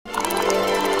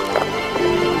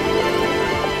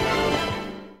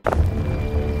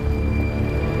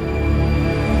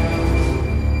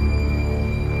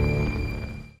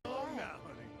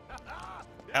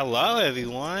Hello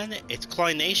everyone, it's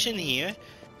Nation here,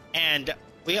 and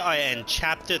we are in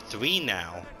Chapter 3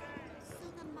 now.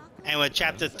 And with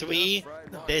Chapter 3,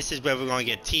 this is where we're going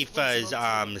to get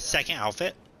Tifa's second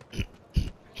outfit.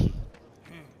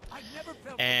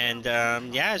 And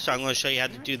yeah, so I'm going to show you how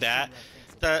to do that.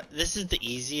 This is the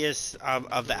easiest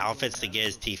of the outfits to get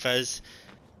is Tifa's.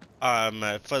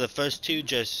 For the first two,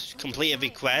 just complete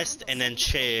every quest and then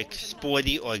check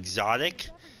sporty or exotic.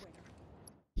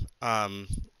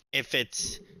 If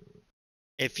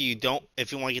you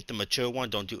want to get the mature one,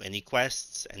 don't do any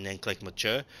quests and then click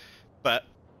mature. But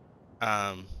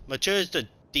mature is the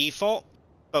default,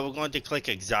 but we're going to click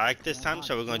exotic this time,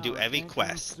 so we're going to do every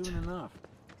quest.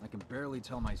 I can barely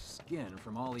tell my skin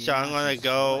from all the so I'm going to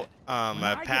go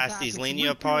past these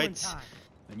linear parts,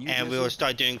 and we will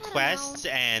start doing quests,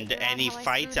 and any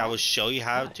fights I will show you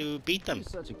how to beat them.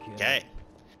 Okay,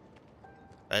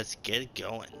 let's get it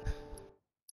going.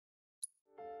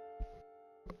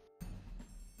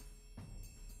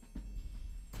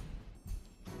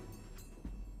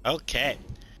 Okay,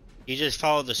 you just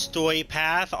follow the story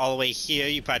path all the way here.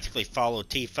 You practically follow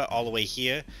Tifa all the way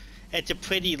here. It's a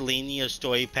pretty linear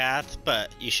story path,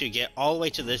 but you should get all the way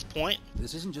to this point.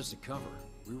 This isn't just a cover.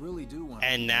 We really do want.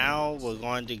 And now we're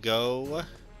going to go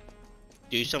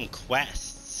do some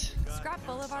quests. Scrap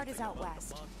Boulevard is out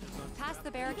west. Past the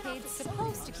barricades,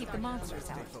 supposed to keep the monsters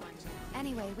out.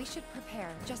 Anyway, we should prepare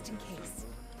just in case.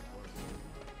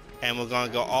 And we're going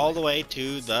to go all the way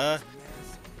to the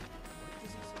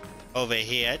over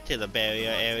here to the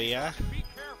barrier area,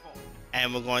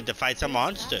 and we're going to fight some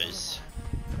monsters.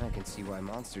 I can see why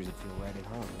monsters would feel right at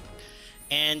home.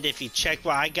 And if you check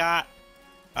what I got,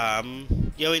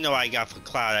 you already know what I got for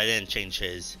Cloud. I didn't change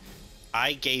his.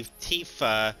 I gave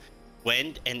Tifa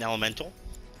Wind and Elemental.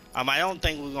 I don't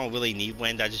think we're gonna really need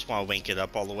Wind. I just want to rank it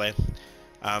up all the way.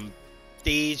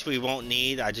 These we won't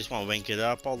need. I just want to rank it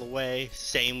up all the way.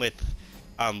 Same with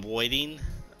Voiding.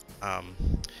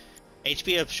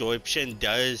 HP absorption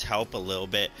does help a little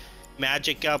bit.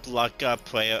 Magic up, luck up,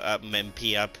 prayer up,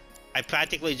 MP up. I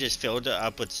practically just filled it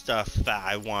up with stuff that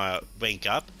I want to rank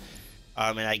up.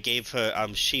 And I gave her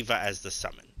Shiva as the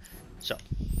summon. So.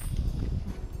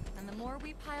 And the more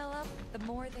we pile up, the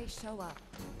more they show up.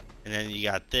 And then you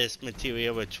got this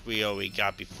material, which we already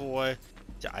got before.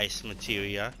 The ice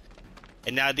material.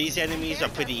 And now these enemies are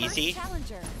pretty easy.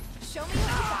 Challenger. Show me what you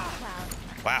got, Cloud.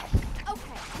 Wow.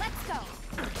 Okay, let's go.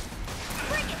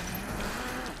 Bring it!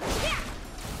 Yeah!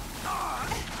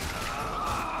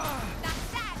 That's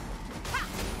that! Ha!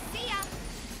 See ya!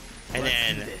 And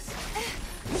then...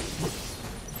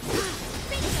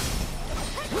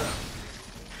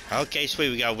 Okay, sweet,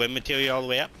 we got wind material all the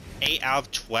way up. 8 out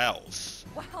of 12.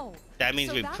 Wow. That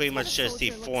means we pretty much just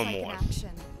need 4 more.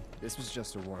 This was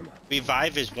just a warm-up.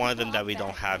 Revive is one of them that we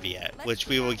don't have yet, which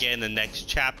we will get in the next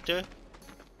chapter.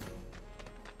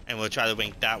 And we'll try to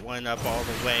rank that one up all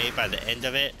the way by the end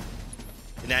of it.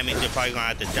 And that means you're probably gonna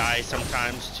have to die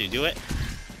sometimes to do it.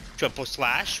 Triple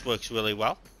slash works really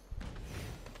well.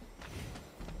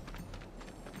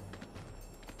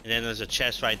 And then there's a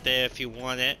chest right there if you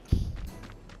want it.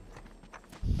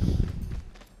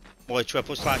 More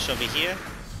triple slash over here.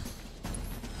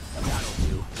 That'll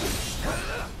do.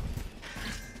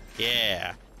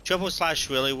 Yeah. Triple slash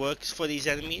really works for these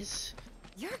enemies.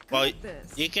 You're good Well, at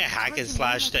this. you can hack and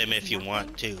slash them if you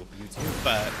want to,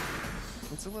 but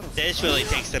this really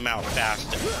takes them out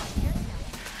faster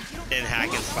than hack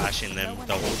and slashing them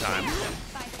the whole time.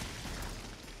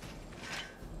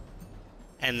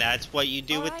 And that's what you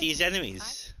do with these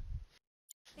enemies.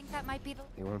 I think that might be the...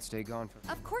 They won't stay gone for...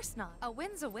 Of course not. A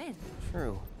win's a win.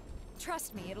 True.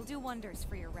 Trust me, it'll do wonders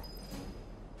for your rep.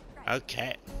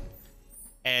 Okay.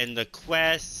 And the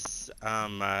quests,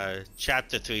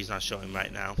 chapter 3 is not showing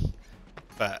right now,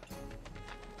 but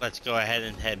let's go ahead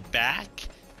and head back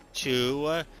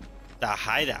to the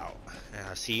hideout, and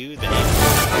I'll see you there.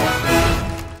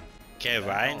 Okay,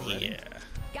 right in here.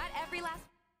 Got every last...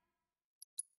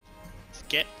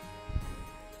 Skip.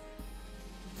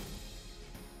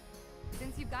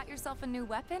 Since you've got yourself a new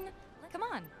weapon, come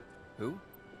on. Who?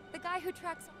 The guy who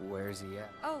tracks... Where's he at?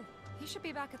 Oh, he should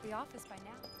be back at the office by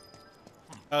now.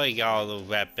 Oh, you got all the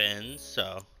weapons,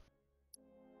 so.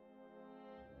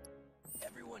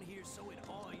 Everyone here so in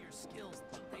awe of your skills,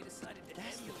 they decided to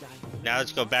Now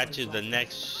let's go back to the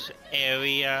next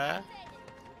area.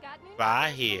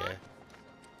 Right here.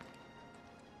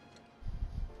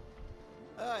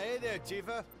 Hey there,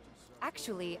 Tifa.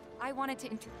 Actually, I wanted to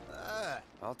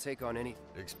I'll take on any...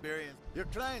 Experience. Your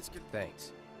clients can...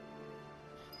 Thanks.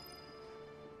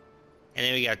 And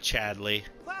then we got Chadley.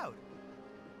 Cloud,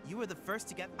 you were the first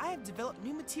to get... I have developed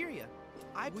new materia.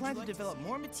 I plan to develop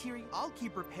more material. I'll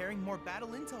keep preparing more battle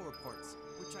intel reports,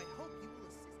 which I hope you will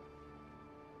assist.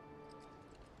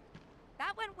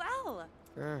 That went well.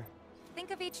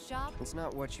 Think of each job. It's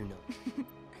not what you know.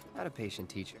 Not a patient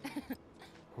teacher.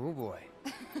 Oh boy.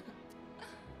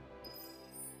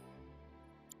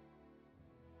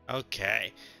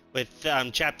 Okay. With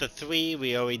chapter 3,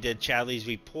 we already did Charlie's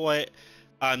report.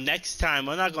 Next time,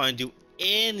 we're not going to do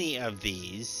any of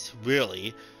these,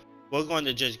 really. We're going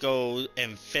to just go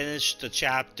and finish the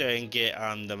chapter and get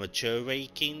the mature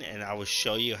ranking, and I will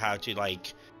show you how to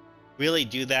like really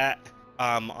do that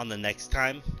on the next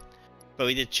time. But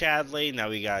we did Chadley, now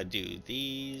we gotta do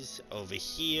these over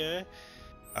here.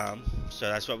 So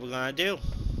that's what we're gonna do.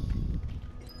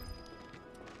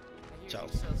 So,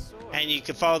 and you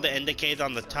can follow the indicator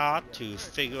on the top to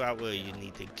figure out where you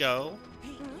need to go. Hey,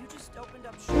 you just opened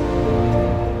up.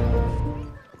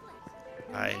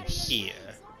 And here.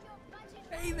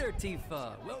 Hey there,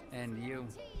 Tifa. Well, and you,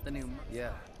 the new.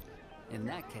 Yeah. In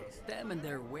that case, them and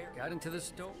their where got into the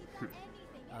store.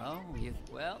 Oh, you.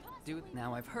 Well, dude.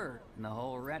 Now I've heard, and the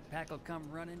whole rat pack will come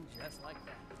running just like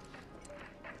that.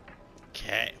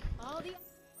 Okay.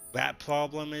 That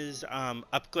problem is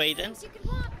upgrading. You can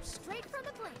walk straight from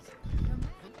the plate.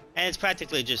 And it's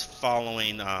practically just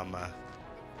following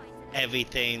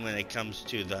everything when it comes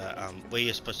to the where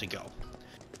you're supposed to go.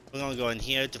 We're gonna go in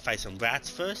here to fight some rats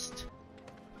first.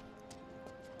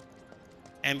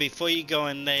 And before you go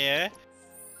in there,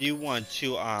 you want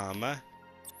to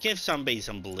give somebody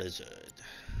some blizzard.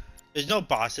 There's no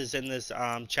bosses in this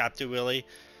chapter really,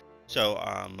 so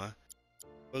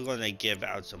we're gonna give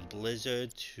out some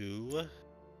blizzard to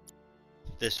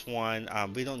this one.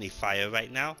 We don't need fire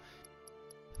right now.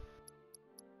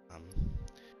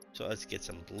 So let's get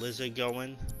some blizzard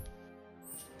going.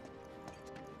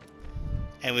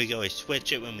 And we can always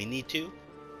switch it when we need to,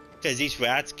 because these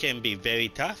rats can be very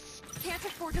tough. Can't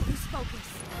afford to lose focus.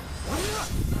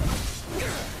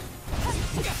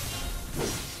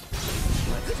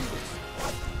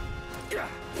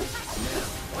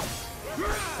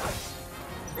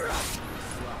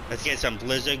 Let's get some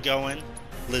blizzard going.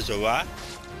 Blizzard rock.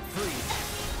 It's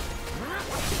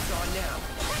on now.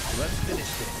 Let's finish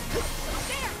this.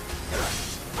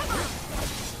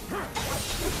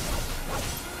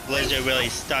 Blizzard really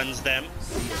stuns them.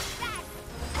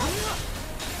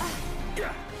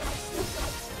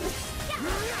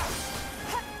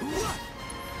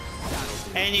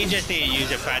 And you just need to use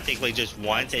it practically just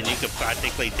once, and you can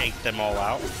practically take them all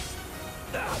out.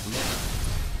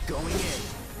 Going in.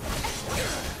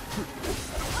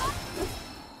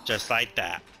 Just like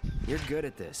that. You're good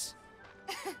at this.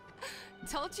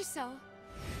 Told you so.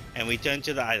 And we turn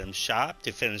to the item shop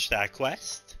to finish that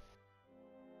quest.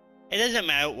 It doesn't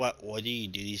matter what order you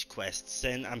do these quests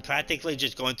in. I'm practically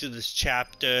just going through this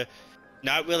chapter,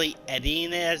 not really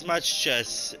editing it as much,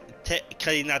 just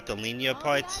cutting out the linear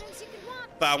parts.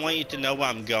 But I want you to know where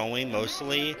I'm going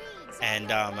mostly,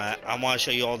 and I want to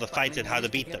show you all the fights and how to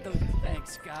beat them.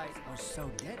 Thanks, guys. I was so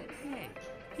dead. Hey,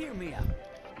 hear me out.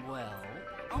 Well,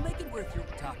 I'll make it worth your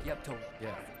talk you up to.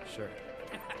 Yeah, sure.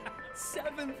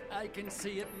 7th, I can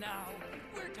see it now.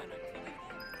 We're gonna kill it.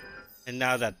 And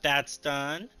now that that's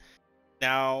done,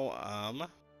 now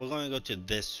we're going to go to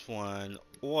this one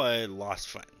or Lost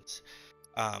Friends.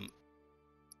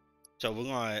 So we're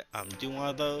going to do one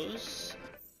of those.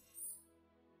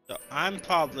 So I'm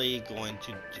probably going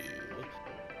to do.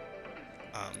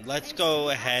 Let's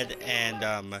go ahead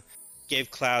and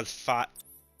give Cloud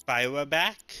fire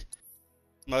back.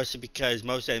 Mostly because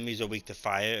most enemies are weak to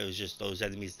fire. It was just those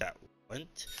enemies that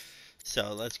weren't.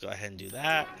 So let's go ahead and do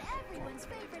that.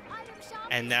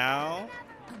 And now.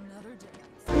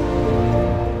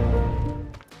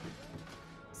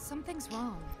 Something's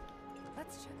wrong.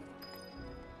 Let's check it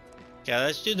out. Okay,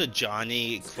 let's do the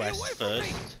Johnny quest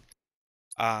first.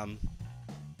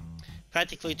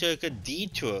 Practically took a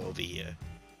detour over here.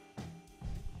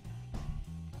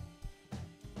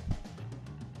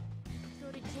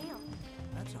 Go to jail.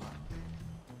 That's all.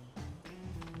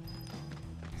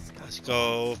 Let's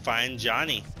go find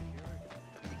Johnny.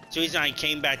 So the reason I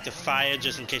came back to fire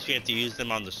just in case we have to use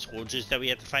them on the soldiers that we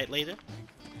have to fight later.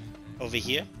 Over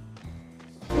here.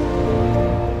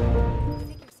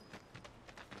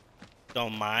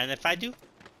 Don't mind if I do.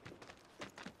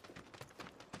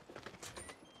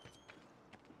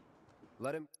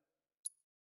 Let him.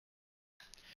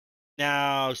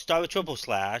 Now start with triple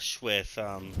slash with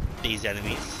these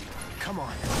enemies. Come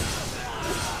on.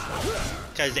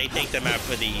 Because they take them out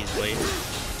pretty easily.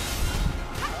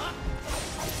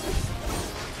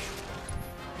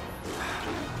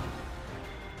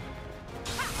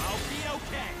 I'll be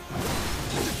okay.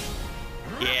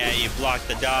 Yeah, you block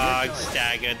the dogs,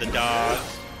 stagger the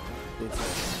dogs.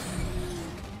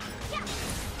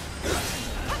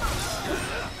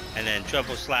 And then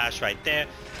triple slash right there.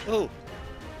 Ooh.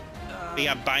 We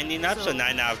got binding up, so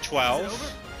 9 out of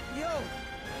 12. Yo,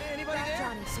 anybody Grab there?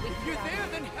 Johnny so we can If you're get out of there,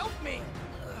 here. then help me.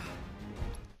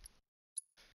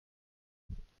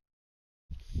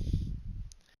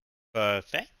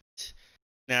 Perfect.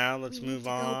 Now let's We need move to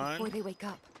go on. before they wake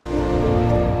up.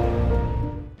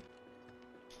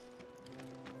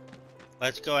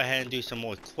 Let's go ahead and do some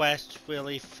more quests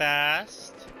really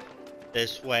fast.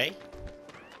 This way.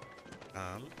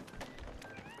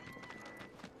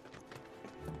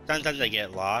 Sometimes I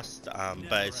get lost,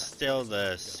 but it's still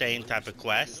the same type of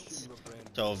quests.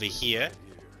 So over here,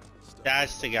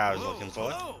 that's the guy I was looking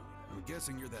for. I'm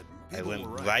guessing you're that. I people went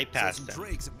were right past Said them. some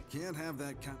Drakes can't have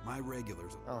that. My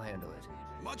regulars. I'll handle it.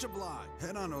 Much obliged.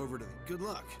 Head on over to. Good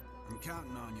luck. I'm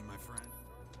counting on you, my friend.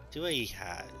 See what he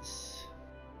has.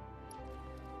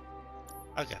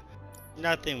 Okay,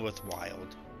 nothing worthwhile.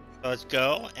 So let's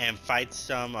go and fight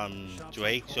some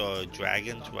drakes or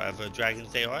dragons, whatever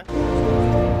dragons they are.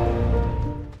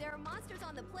 There are monsters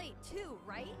on the plate too,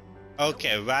 right?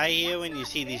 Okay, right here when you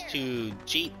see these two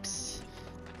jeeps,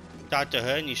 talk to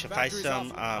her and you should fight Factory's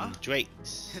some off, huh?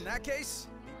 drakes. In that case,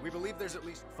 we believe there's at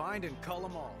least find and cull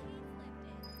them all.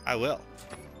 I will.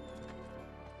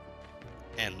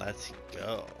 And let's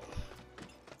go.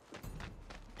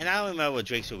 And I don't remember what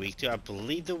drakes are weak to. I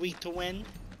believe they're weak to wind,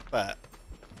 but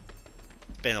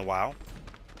it's been a while.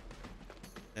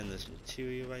 And there's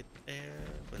material right there.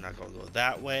 We're not gonna go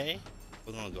that way.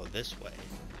 We're gonna go this way.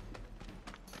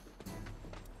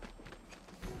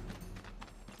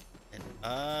 And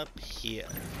up here.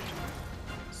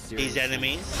 These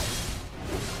enemies.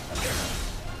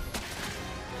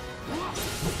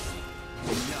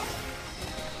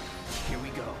 Here we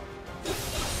go.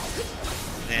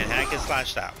 And hack and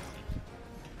slash that one.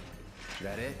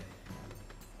 That it?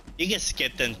 You can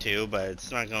skip them too, but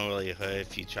it's not gonna really hurt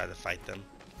if you try to fight them.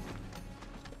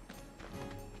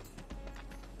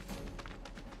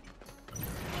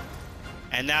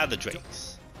 And now the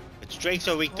drakes. Which drakes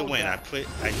are weak to win. I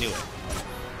knew it.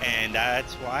 And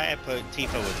that's why I put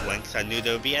Tifa with wind, because I knew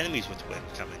there would be enemies with wind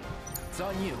coming. It's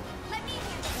on you. Let me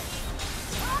handle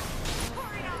this. Ah,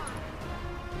 pour it on.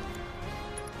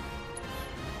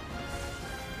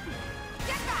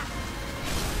 Get back.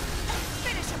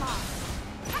 Finish him off.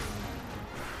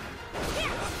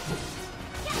 Yeah.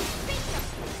 Yeah, beat him.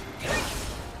 Bring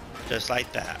it. Just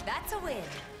like that. That's a win.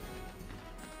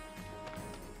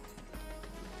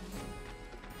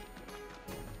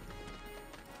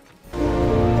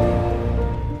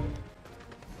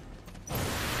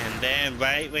 And then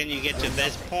right when you get to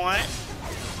this point,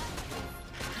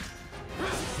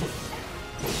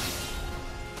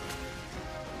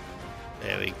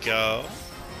 there we go.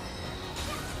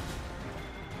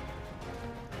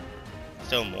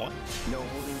 Still more. No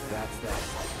holding back. That's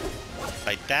that.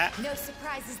 Like that. No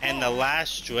surprises And there. the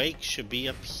last drake should be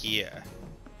up here.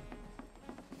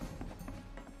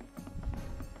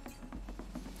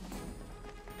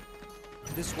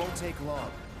 This won't take long.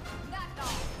 That's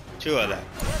all. 2 of them.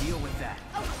 Deal with that.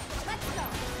 Okay, let's go.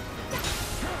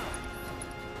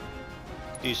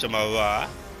 Do some raw.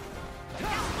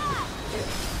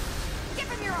 Give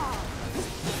him your all.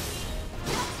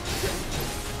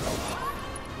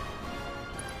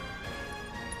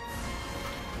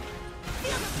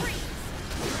 Feel the freeze.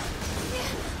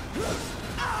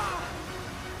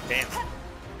 Damn.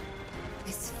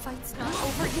 This fight's not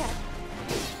over yet.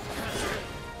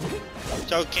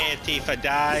 It's okay if Tifa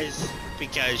dies,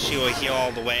 because she will heal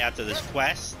all the way after this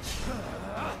quest.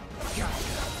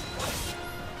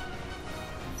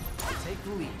 Take the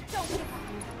lead. Don't give up.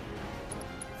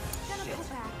 Gonna go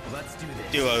back. Let's do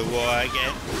this. Do a roar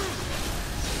again.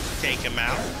 Take him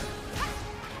out.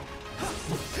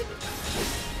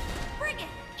 Bring it.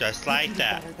 Just like You can do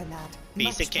that. better than that.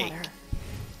 Piece Much of cake. better.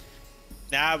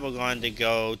 Now we're going to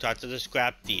go talk to the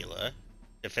scrap dealer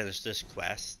to finish this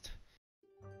quest.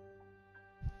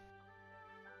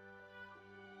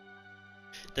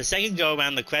 The second go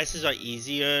around, the quests are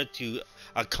easier to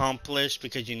accomplish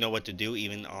because you know what to do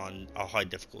even on a hard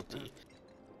difficulty.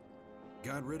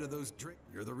 Got rid of those drinks.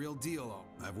 You're the real deal.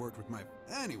 I've worked with my.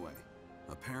 Anyway,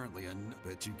 apparently,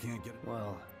 bet you can't get it.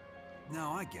 Well,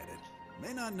 No, I get it.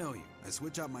 May not know you. I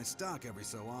switch out my stock every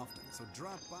so often, so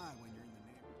drop by when you're in the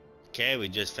neighborhood. Okay, we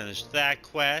just finished that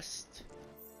quest.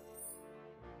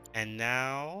 And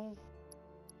now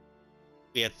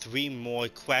we have 3 more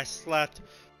quests left.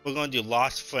 We're going to do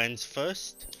Lost Friends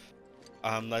first.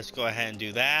 Let's go ahead and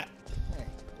do that.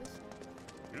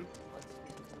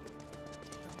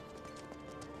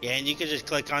 Yeah, and you can just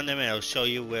click on them and it'll show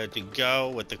you where to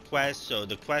go with the quests. So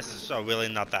the quests are really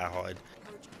not that hard.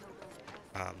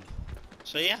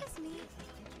 So yeah.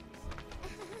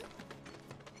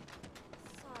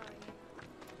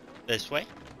 This way.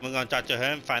 We're gonna talk to her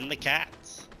and find the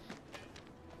cats.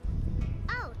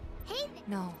 Oh, hey.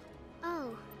 No.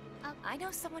 Oh, I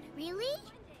know someone who... really?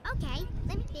 Okay.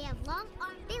 They have long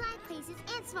arms. They like places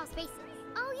and small spaces.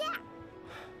 Oh yeah.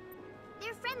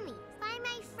 They're friendly. Find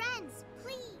my friends,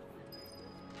 please.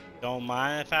 Don't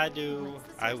mind if I do.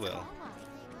 I will.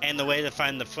 And the way to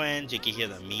find the friends, you can hear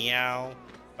the meow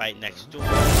right next door.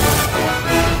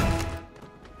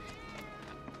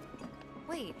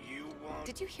 Wait,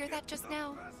 did you hear that just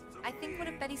now? I think one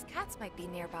of Betty's cats might be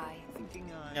nearby.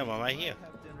 Yeah, well, right here.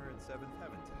 Have dinner in Seventh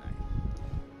Heaven tonight.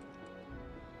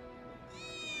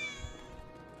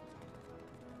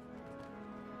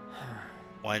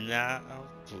 One out of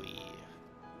 3.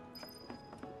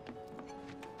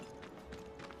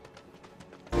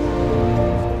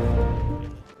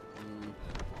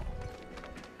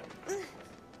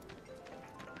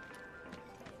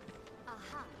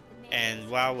 And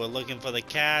while we're looking for the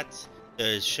cats,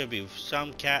 there should be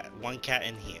one cat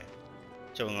in here.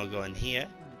 So we're gonna go in here.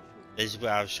 This is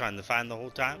where I was trying to find the whole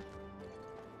time.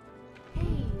 Hey,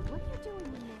 what are you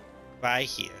doing here? Right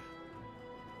here.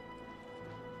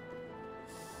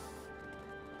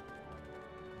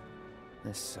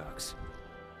 This sucks.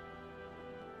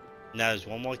 Now there's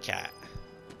one more cat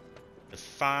to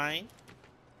find.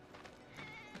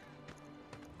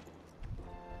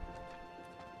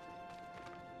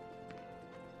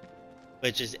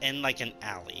 Which is in like an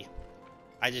alley.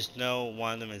 I just know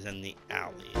one of them is in the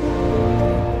alley.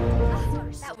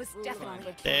 That was definitely a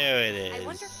cat. There it I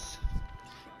wonder... is.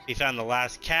 We found the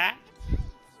last cat.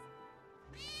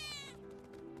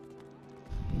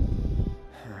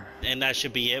 And that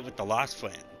should be it with the lost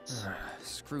friends.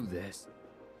 Screw this.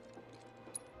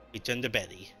 Return to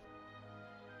Betty.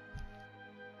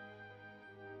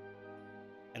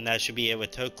 And that should be it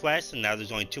with her quest. And now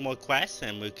there's only 2 more quests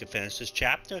and we can finish this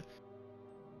chapter.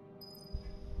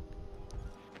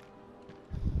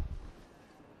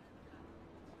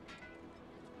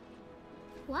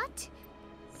 What?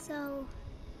 So,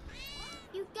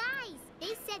 you guys,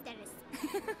 they said that it's...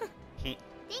 Thank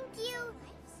you.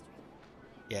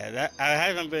 Yeah, I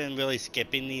haven't been really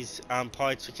skipping these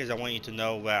parts because I want you to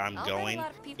know where I'm going,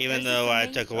 even though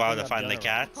it took a while to find the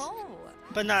cats,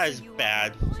 but not as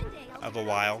bad of a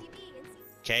while.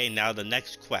 Okay, now the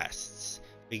next quests.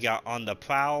 We got On the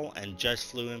Prowl and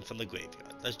Just Flew In from the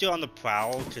Graveyard. Let's do On the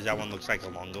Prowl because that one looks like a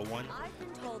longer one.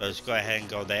 So let's go ahead and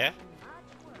go there.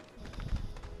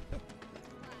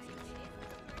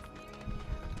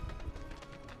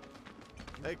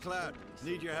 Hey, Cloud,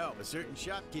 need your help. A certain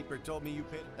shopkeeper told me you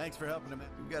paid. Thanks for helping him out.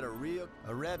 We've got a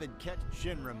rabid catch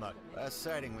Shinra mug. Last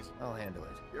sighting was... I'll handle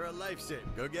it. You're a lifesaver.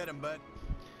 Go get him, bud.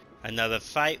 Another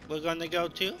fight we're gonna go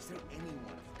to.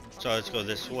 So let's go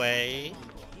this way.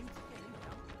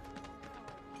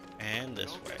 And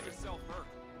this way.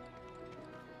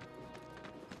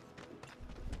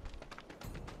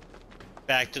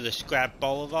 Back to the Scrap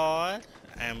Boulevard.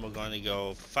 And we're gonna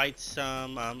go fight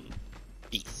some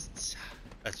beasts.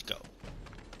 Let's go.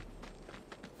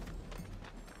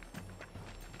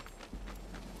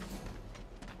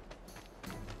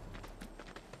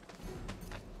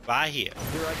 Right here.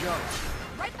 Here I go.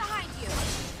 Right behind you.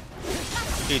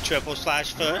 Do triple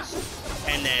slash first,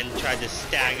 and then try to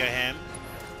stagger him.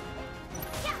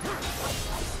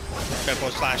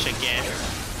 Triple slash again.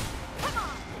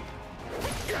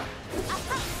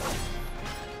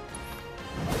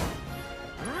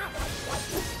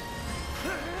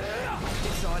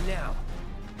 It's on now.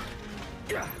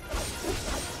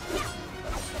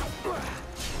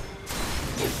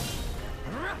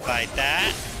 Like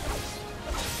that.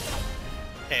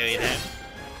 Parry them.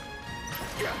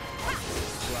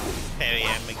 Parry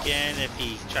him again if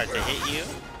he tries to hit you.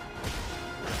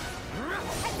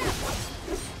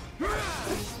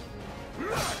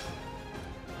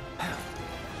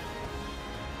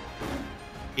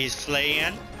 He's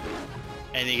fleeing,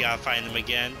 and you gotta find him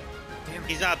again.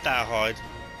 He's not that hard.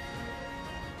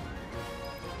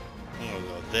 I'm gonna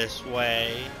go this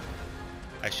way.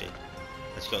 Actually,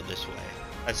 let's go this way.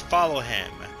 Let's follow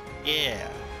him. Yeah.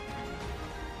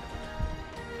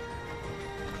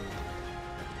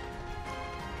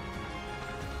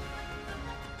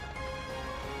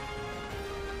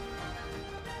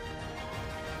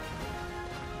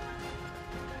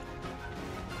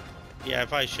 Yeah, I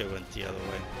probably should have went the other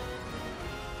way.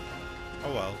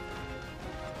 Oh well.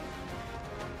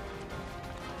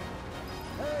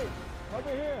 Hey, over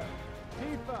here.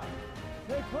 Tifa.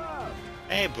 Hey, Cloud.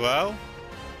 Hey, bro.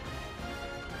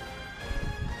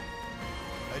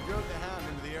 drove the hound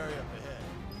into the area up ahead.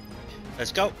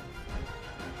 Let's go.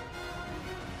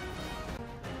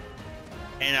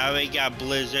 And I already got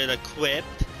Blizzard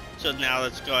equipped. So now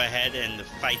let's go ahead and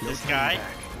fight this guy.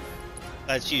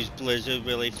 Let's use Blizzard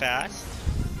really fast.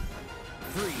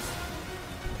 Freeze.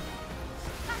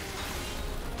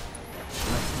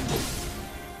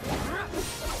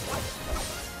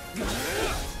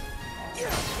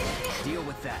 Deal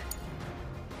with that.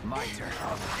 My turn.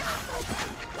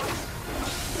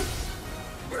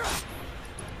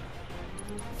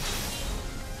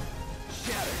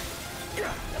 Shatter.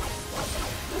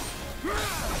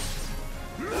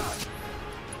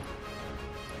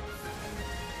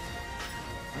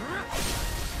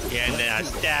 Yeah, and then I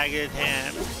staggered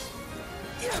him.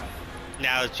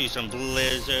 Now let's use some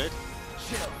Blizzard.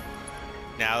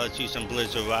 Now let's use some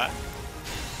Blizzard Rock.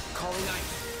 Calling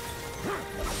ice.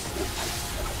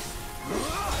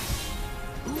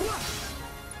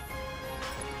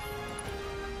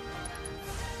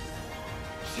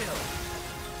 Chill.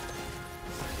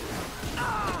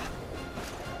 Ah!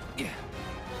 Yeah.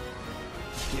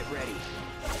 Get ready.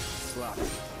 Sloppy.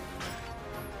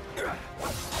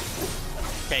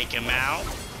 Take him out.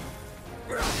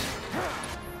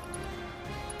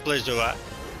 Blizzard Rock.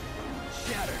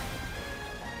 Shatter.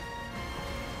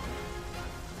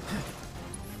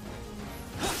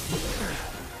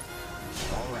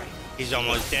 All right. He's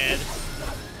almost dead.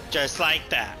 Just like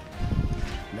that.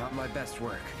 Not my best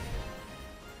work.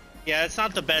 Yeah, it's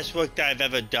not the best work that I've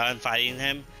ever done fighting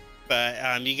him,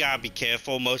 but you gotta be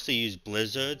careful. Mostly use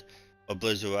Blizzard or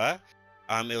Blizzard.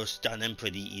 It'll stun him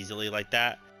pretty easily like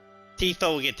that. Tifa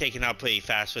will get taken out pretty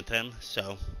fast with him,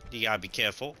 so you gotta be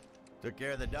careful. Took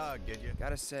care of the dog, did you?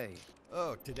 Gotta say.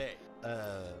 Oh, today.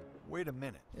 Wait a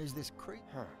minute. There's this creep.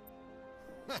 Huh.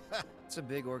 It's a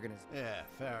big organism. Yeah,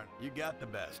 fair enough. You got the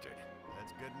bastard.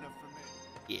 That's good enough for me.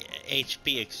 Yeah,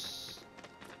 HP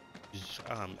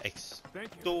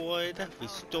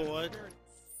restored.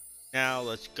 Now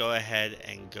let's go ahead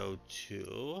and go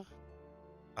to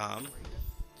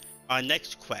our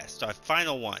next quest, our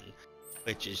final one,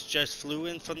 which is just flew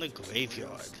in from the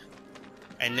graveyard.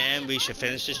 And then we should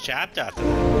finish this chapter after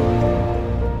that.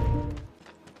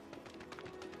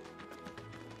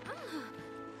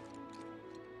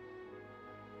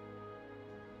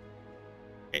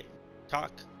 Hey,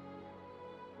 talk.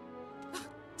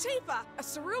 Tifa, a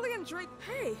cerulean drake.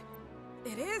 Hey,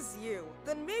 it is you.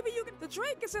 Then maybe you can. The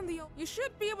drake is in the. You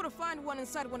should be able to find one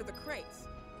inside one of the crates.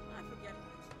 I forget.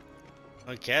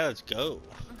 Okay, let's go.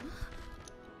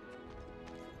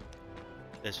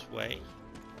 This way.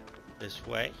 This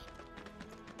way.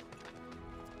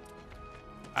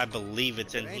 I believe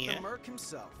it's in here. The Merc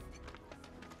himself.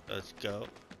 Let's go.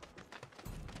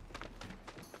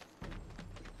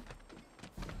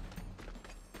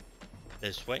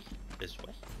 This way. This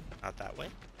way. Not that way.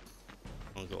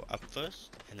 I'm gonna go up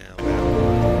first and then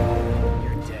around.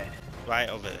 You're dead. Right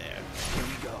over there. Here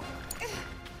we go.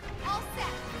 All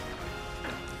set.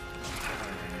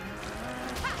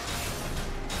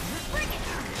 Bring it!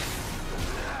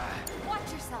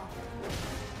 Watch yourself.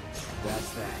 That's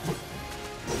that.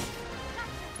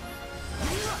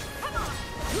 Come on!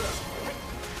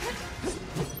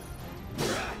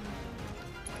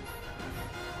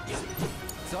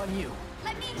 It's on you.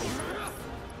 Let me handle this.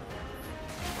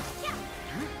 Yeah.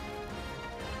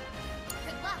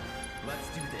 Good luck. Let's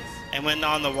do this. And when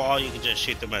on the wall, you can just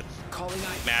shoot them with Calling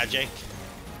ice. magic.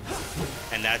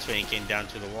 And that's when he came down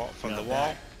to the wall, from the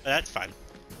wall. But that's fine.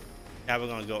 Now we're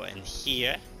gonna go in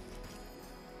here.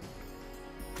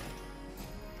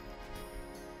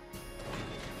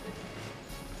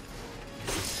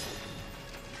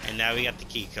 And now we got the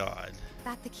key card.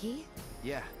 That the key?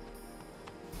 Yeah.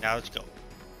 Now let's go.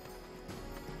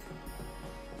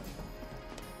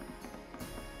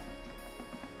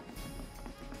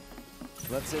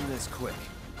 Let's end this quick.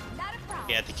 Not a problem.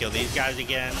 You have to kill these guys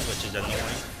again, which is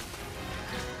annoying.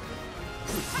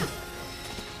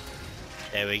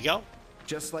 There we go.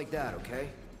 Just like that, okay?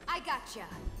 I gotcha.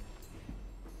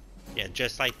 Yeah,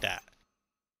 just like that.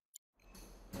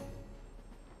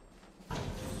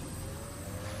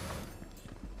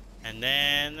 And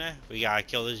then we gotta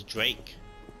kill this Drake.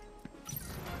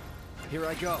 Here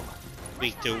I go.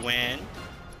 Weak to wind.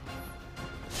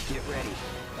 Get ready.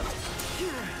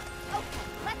 Okay,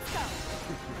 let's go.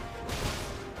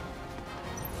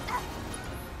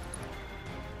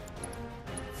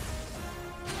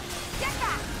 Get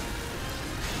back.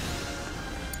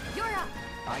 You're up.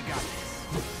 I got this.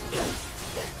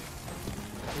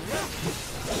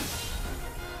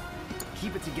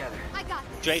 Keep it together. I got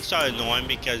this. Drakes are annoying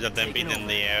because of them being in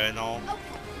the air and all. Okay,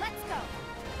 let's go.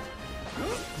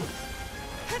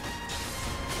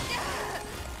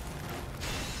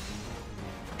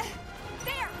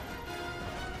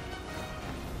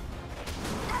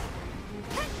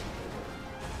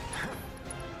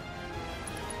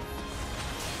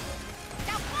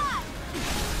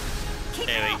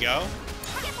 go.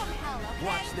 Give 'em hell, okay?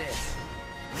 Watch this.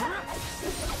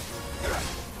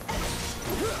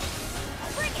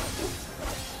 Bring it!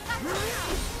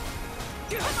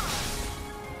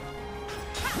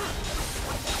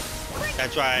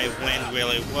 That's why wind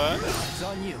really works. It's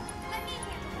on you.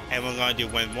 And we're gonna do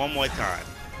wind one more time.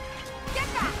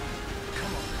 Get back!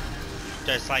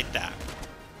 Just like that.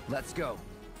 Let's go.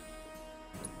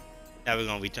 Now we're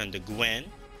gonna return to Gwen.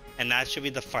 And that should be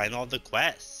the final of the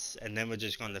quests. And then we're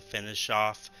just gonna finish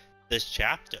off this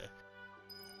chapter.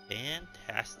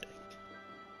 Fantastic.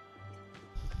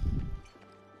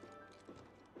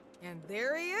 And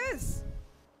there he is.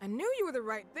 I knew you were the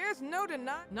right. There's no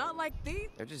denying. Not like these.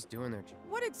 They're just doing their job.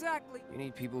 What exactly? You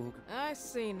need people who can... I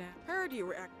see now. Heard you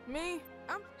were me.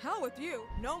 I'm hell with you.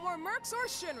 No more mercs or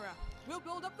Shinra. We'll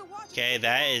build up the watch. Okay,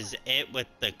 that is it with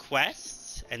the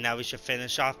quests. And now we should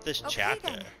finish off this chapter.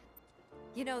 Then.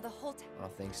 You know, the whole time.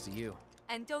 Well, thanks to you.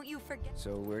 And don't you forget.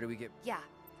 So where do we get... Yeah,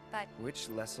 but... Which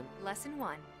lesson? Lesson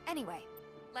 1. Anyway,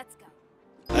 let's go.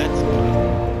 Let's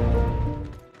go.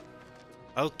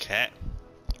 Okay.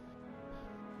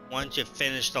 Once you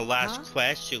finish the last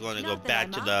quest, you're going to go back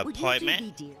to the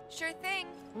apartment. Sure thing.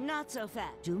 Not so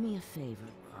fast. Do me a favor.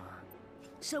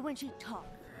 So when she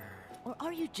talks, or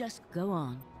are you just go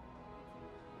on?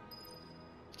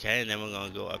 Okay, and then we're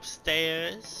going to go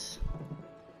upstairs.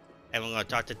 And we're going to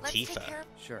talk to Let's Tifa. Take care of...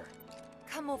 Sure.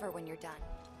 Come over when you're done.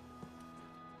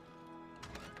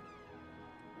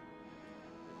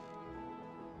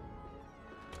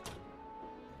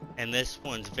 And this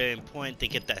one's very important to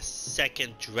get that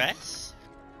second dress.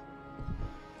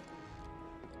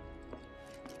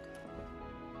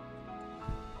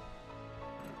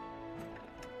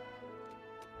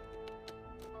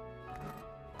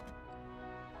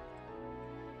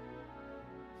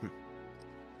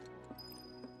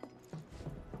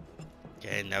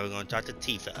 Okay, now we're going to talk to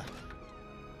Tifa.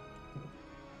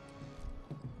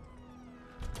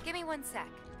 Give me 1 sec.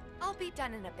 I'll be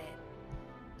done in a bit.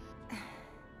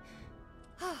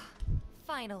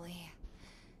 Finally.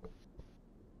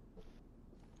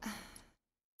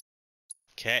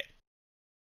 Okay.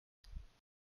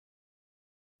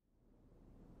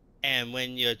 And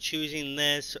when you're choosing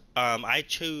this, I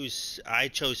chose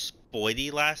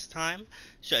Sporty last time.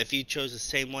 So if you chose the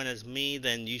same one as me,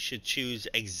 then you should choose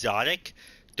Exotic.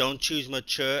 Don't choose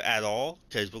Mature at all,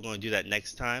 because we're going to do that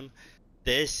next time.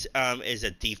 This is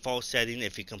a default setting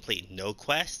if you complete no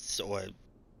quests or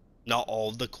not all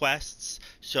of the quests.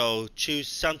 So choose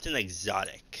something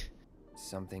exotic.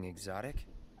 Something exotic?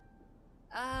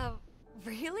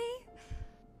 Really?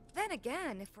 Then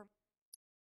again, if we're...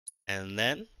 And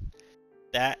then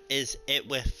that is it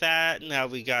with that. Now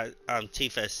we got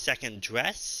Tifa's second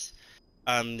dress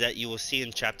that you will see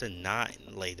in chapter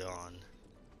 9 later on.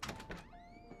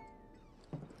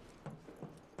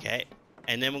 Okay,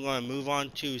 and then we're going to move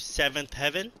on to 7th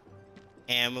Heaven.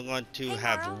 And we're going to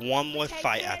have one more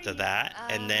fight after that,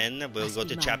 and then we'll go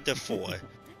to chapter 4.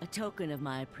 A token of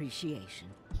my appreciation.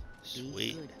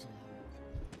 Sweet.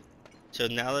 So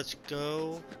now let's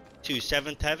go to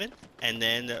 7th Heaven, and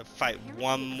then fight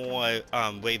one more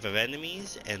wave of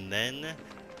enemies, and then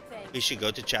we should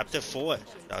go to chapter 4.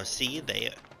 I'll see you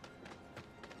there.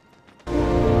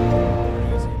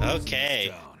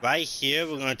 Okay, right here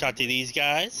we're going to talk to these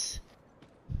guys.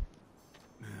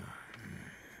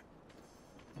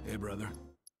 Hey, brother.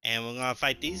 And we're gonna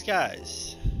fight these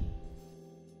guys.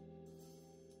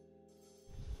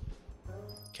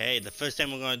 Okay, the first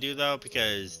thing we're gonna do though,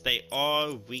 because they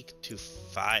are weak to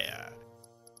fire.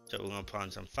 So we're gonna put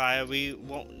on some fire. We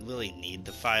won't really need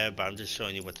the fire, but I'm just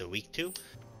showing you what they're weak to.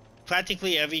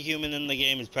 Practically every human in the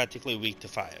game is practically weak to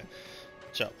fire.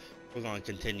 So we're gonna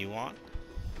continue on.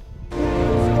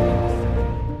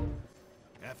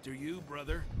 After you,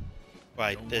 brother.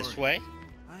 Right this way.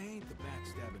 I ain't the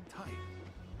backstabbing type.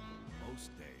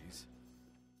 Most days.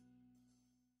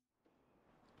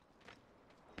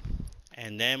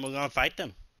 And then we're gonna fight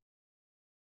them.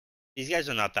 These guys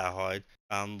are not that hard.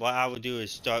 What I would do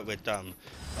is start with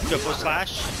triple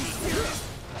slash.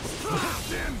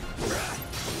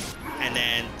 And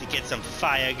then to get some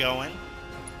fire going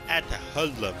at the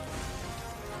hoodlum.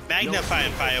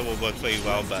 Magnifying fire will work pretty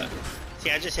well, but see,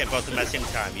 I just hit both of them at the same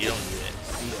time. You don't need it.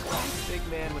 Big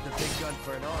man with a big gun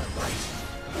for an arm, right?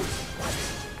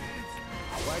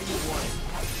 Why do you want it?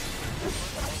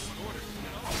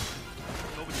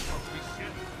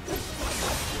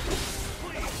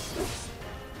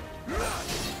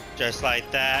 Just like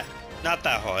that. Not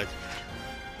that hard.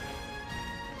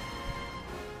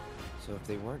 So if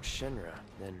they weren't Shinra,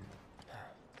 then...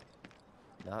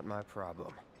 not my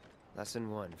problem. Lesson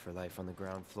 1 for life on the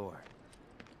ground floor.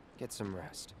 Get some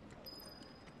rest.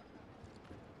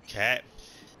 Okay.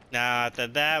 Now after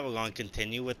that, we're going to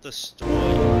continue with the story.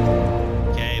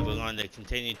 Okay, we're going to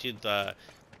continue to the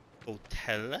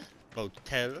hotel,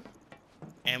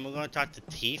 and we're going to talk to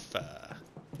Tifa.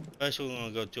 First, we're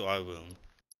going to go to our room,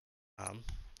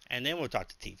 and then we'll talk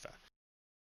to Tifa.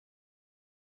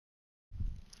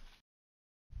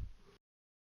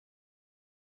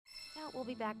 Doubt we'll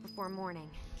be back before morning,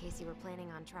 in case you were planning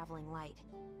on traveling light.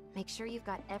 Make sure you've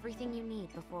got everything you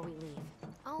need before we leave.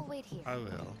 I'll wait here. I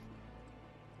will.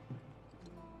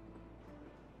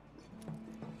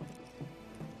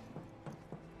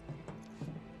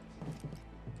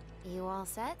 You all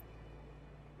set?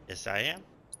 Yes, I am.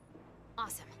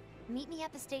 Awesome. Meet me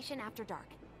at the station after dark.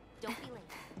 Don't be late.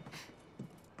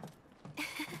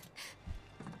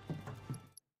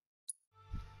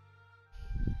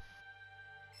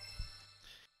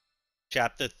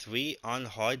 Chapter 3 on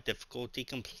hard difficulty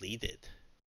completed.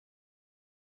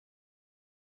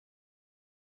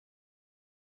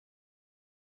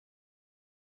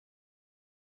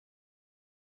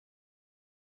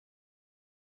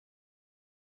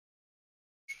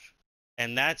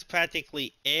 And that's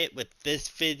practically it with this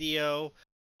video.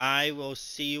 I will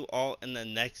see you all in the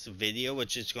next video,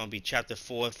 which is going to be chapter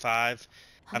 4 or 5.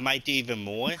 I might do even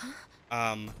more.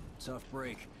 Tough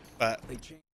break. But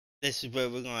this is where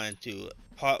we're going to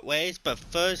part ways. But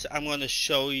first, I'm going to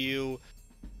show you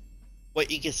what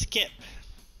you can skip.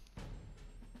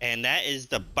 And that is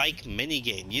the bike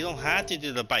minigame. You don't have to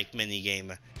do the bike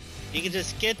minigame. You can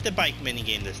just skip the bike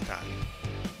minigame this time.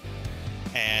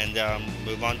 And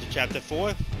move on to chapter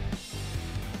 4.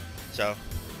 So,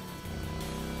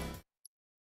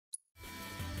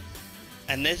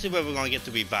 and this is where we're going to get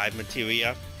the revive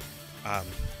materia.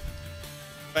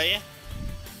 But yeah,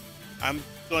 I'm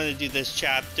going to do this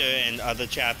chapter and other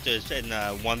chapters in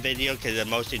one video because I'm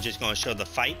mostly just going to show the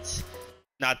fights,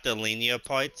 not the linear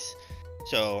parts.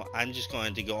 So I'm just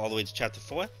going to go all the way to chapter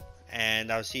 4, and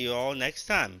I'll see you all next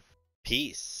time.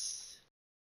 Peace.